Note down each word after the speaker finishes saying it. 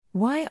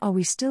Why are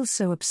we still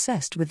so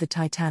obsessed with the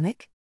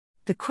Titanic?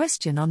 The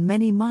question on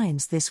many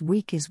minds this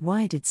week is,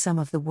 why did some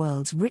of the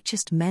world's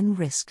richest men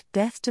risk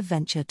death to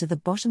venture to the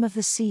bottom of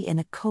the sea in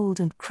a cold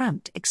and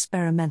cramped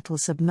experimental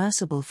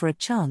submersible for a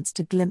chance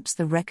to glimpse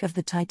the wreck of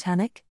the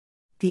Titanic?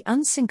 The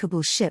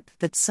unsinkable ship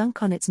that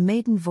sunk on its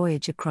maiden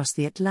voyage across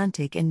the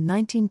Atlantic in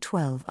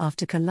 1912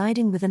 after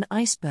colliding with an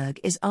iceberg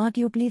is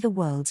arguably the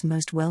world's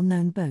most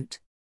well-known boat.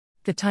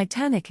 The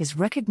Titanic is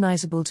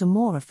recognizable to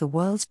more of the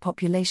world's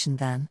population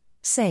than,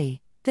 say,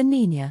 the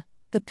Nina,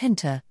 the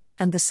Pinta,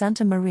 and the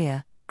Santa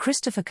Maria,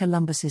 Christopher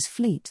Columbus's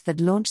fleet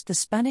that launched the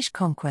Spanish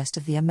conquest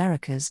of the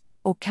Americas,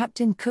 or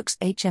Captain Cook's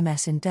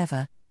HMS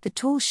Endeavour, the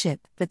tall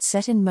ship that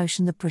set in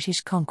motion the British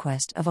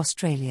conquest of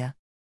Australia.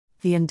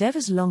 The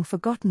Endeavour's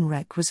long-forgotten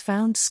wreck was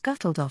found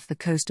scuttled off the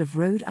coast of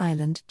Rhode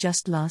Island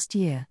just last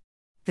year.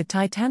 The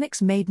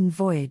Titanic's maiden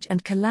voyage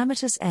and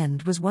calamitous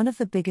end was one of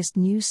the biggest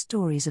news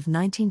stories of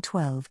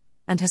 1912,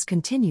 and has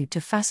continued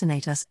to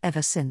fascinate us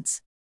ever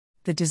since.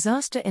 The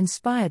disaster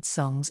inspired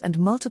songs and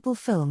multiple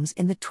films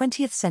in the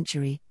 20th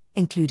century,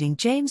 including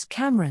James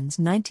Cameron's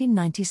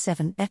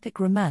 1997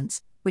 epic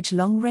romance, which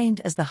long reigned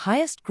as the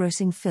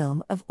highest-grossing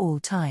film of all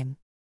time.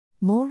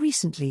 More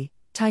recently,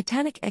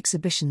 Titanic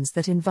exhibitions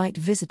that invite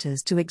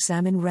visitors to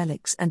examine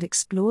relics and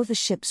explore the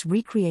ship's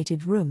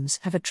recreated rooms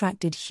have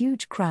attracted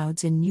huge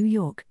crowds in New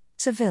York,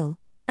 Seville,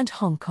 and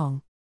Hong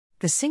Kong.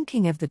 The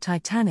sinking of the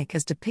Titanic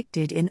as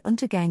depicted in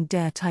Untergang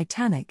der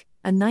Titanic,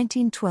 a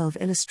 1912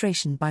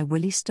 illustration by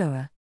Willie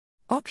Stower.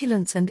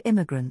 Opulence and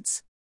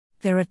immigrants.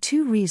 There are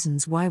two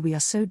reasons why we are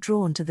so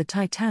drawn to the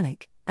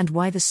Titanic, and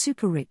why the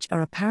super-rich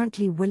are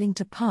apparently willing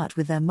to part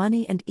with their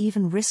money and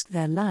even risk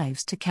their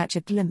lives to catch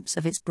a glimpse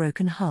of its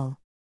broken hull.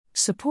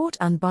 Support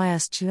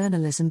unbiased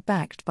journalism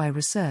backed by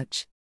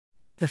research.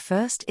 The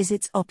first is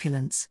its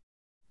opulence.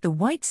 The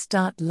White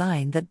Start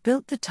Line that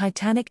built the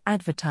Titanic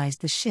advertised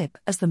the ship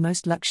as the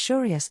most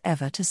luxurious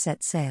ever to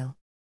set sail.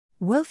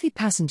 Wealthy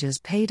passengers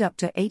paid up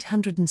to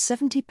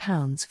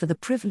 £870 for the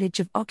privilege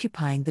of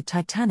occupying the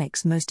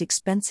Titanic's most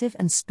expensive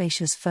and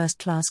spacious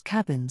first-class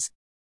cabins.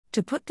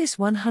 To put this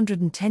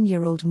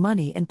 110-year-old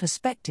money in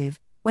perspective,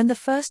 when the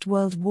First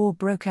World War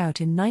broke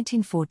out in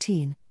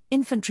 1914,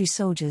 infantry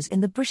soldiers in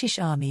the British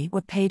Army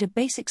were paid a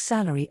basic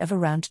salary of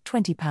around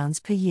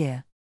 £20 per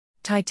year.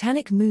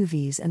 Titanic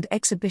movies and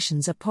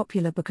exhibitions are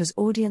popular because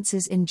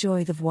audiences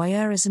enjoy the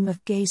voyeurism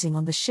of gazing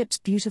on the ship's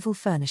beautiful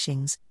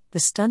furnishings, the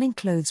stunning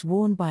clothes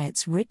worn by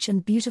its rich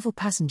and beautiful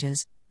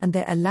passengers, and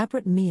their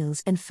elaborate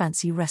meals in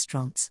fancy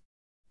restaurants.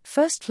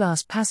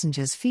 First-class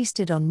passengers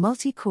feasted on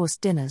multi-course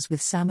dinners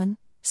with salmon,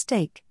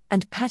 steak,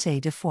 and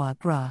pâté de foie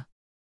gras.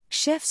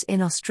 Chefs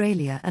in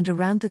Australia and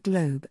around the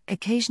globe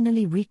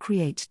occasionally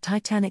recreate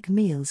Titanic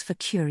meals for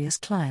curious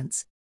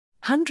clients.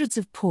 Hundreds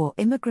of poor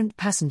immigrant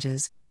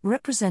passengers,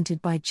 represented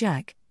by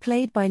Jack,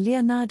 played by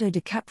Leonardo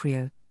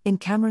DiCaprio, in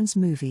Cameron's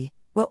movie,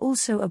 were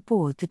also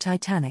aboard the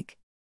Titanic.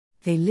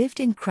 They lived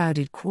in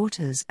crowded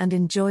quarters and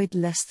enjoyed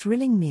less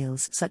thrilling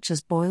meals such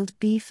as boiled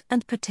beef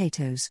and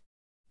potatoes.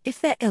 If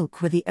their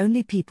ilk were the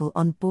only people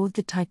on board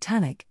the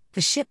Titanic,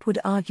 the ship would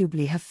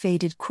arguably have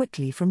faded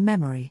quickly from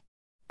memory.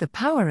 The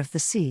power of the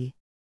sea.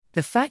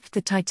 The fact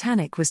the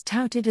Titanic was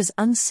touted as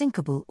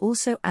unsinkable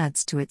also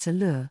adds to its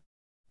allure.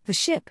 The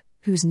ship,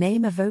 whose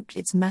name evoked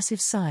its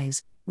massive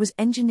size, was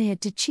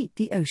engineered to cheat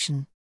the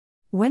ocean.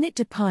 When it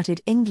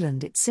departed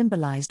England, it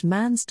symbolized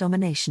man's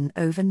domination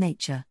over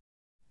nature.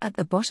 At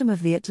the bottom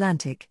of the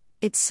Atlantic,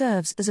 it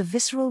serves as a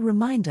visceral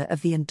reminder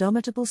of the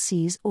indomitable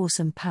sea's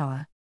awesome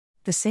power.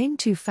 The same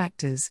two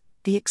factors,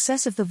 the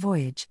excess of the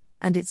voyage,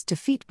 and its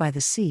defeat by the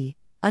sea,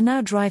 are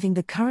now driving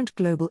the current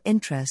global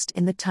interest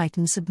in the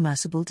Titan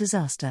submersible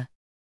disaster.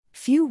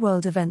 Few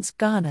world events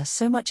garner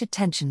so much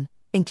attention,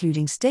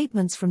 including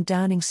statements from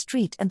Downing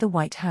Street and the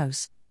White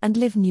House, and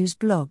live news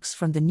blogs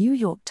from the New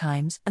York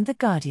Times and The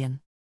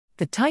Guardian.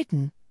 The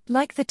Titan,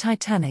 like the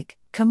Titanic,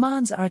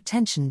 commands our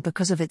attention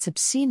because of its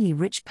obscenely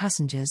rich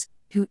passengers,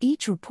 who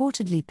each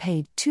reportedly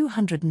paid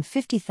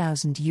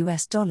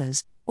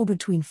 $250,000, or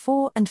between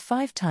 4 and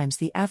 5 times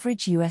the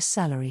average US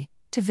salary,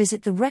 to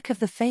visit the wreck of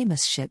the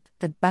famous ship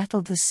that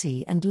battled the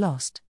sea and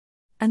lost.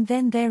 And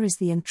then there is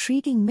the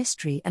intriguing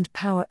mystery and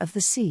power of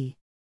the sea.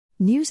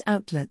 News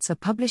outlets are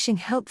publishing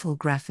helpful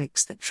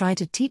graphics that try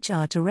to teach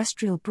our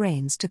terrestrial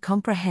brains to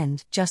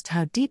comprehend just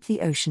how deep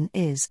the ocean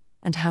is,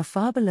 and how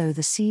far below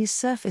the sea's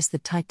surface the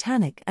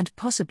Titanic and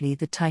possibly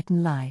the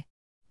Titan lie.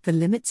 The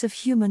limits of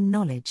human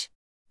knowledge.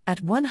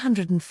 At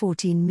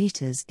 114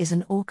 meters is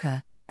an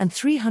orca, and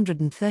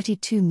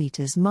 332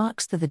 meters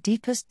marks the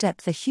deepest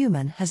depth a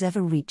human has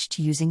ever reached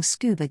using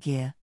scuba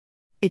gear.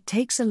 It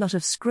takes a lot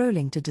of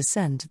scrolling to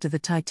descend to the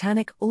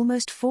Titanic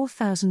almost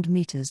 4,000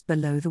 meters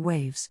below the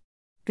waves.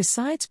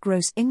 Besides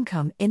gross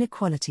income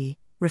inequality,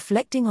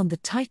 reflecting on the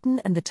Titan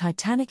and the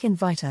Titanic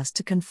invite us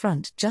to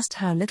confront just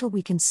how little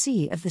we can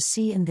see of the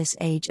sea in this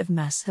age of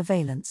mass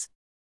surveillance.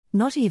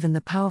 Not even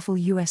the powerful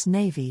US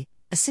Navy,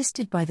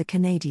 assisted by the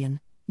Canadian,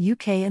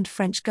 UK and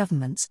French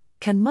governments,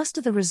 can muster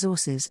the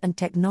resources and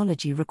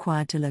technology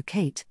required to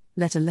locate,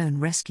 let alone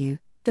rescue,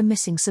 the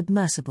missing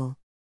submersible.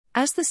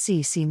 As the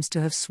sea seems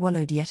to have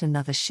swallowed yet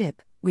another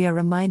ship, we are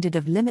reminded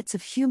of limits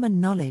of human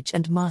knowledge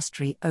and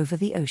mastery over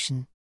the ocean.